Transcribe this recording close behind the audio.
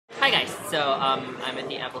guys, so I'm at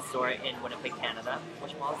the Apple Store in Winnipeg, Canada.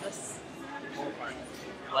 Which mall is this? Polo Park.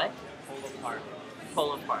 What? Polo Park.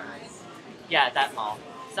 Polo Park. Yeah, that mall.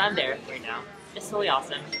 So I'm there right now. It's really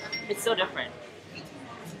awesome. It's so different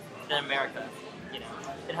than America. You know,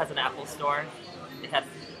 it has an Apple Store. It has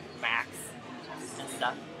Macs and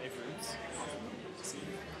stuff. They have roots.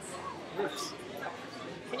 Roots.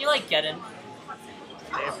 Can you like get in?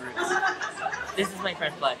 They have roots. This is my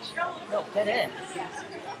friend Fletch. No, get in.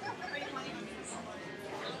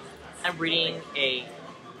 I'm reading a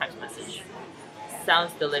text message.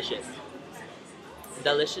 Sounds delicious.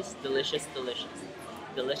 Delicious, delicious, delicious.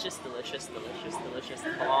 Delicious, delicious, delicious, delicious.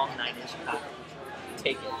 Long 9-inch pack.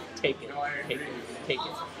 Take it, take it, take it, take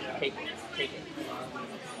it, take it, take it.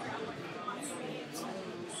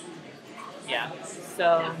 Yeah,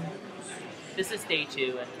 so this is day 2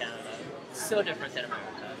 in Canada. So different than America.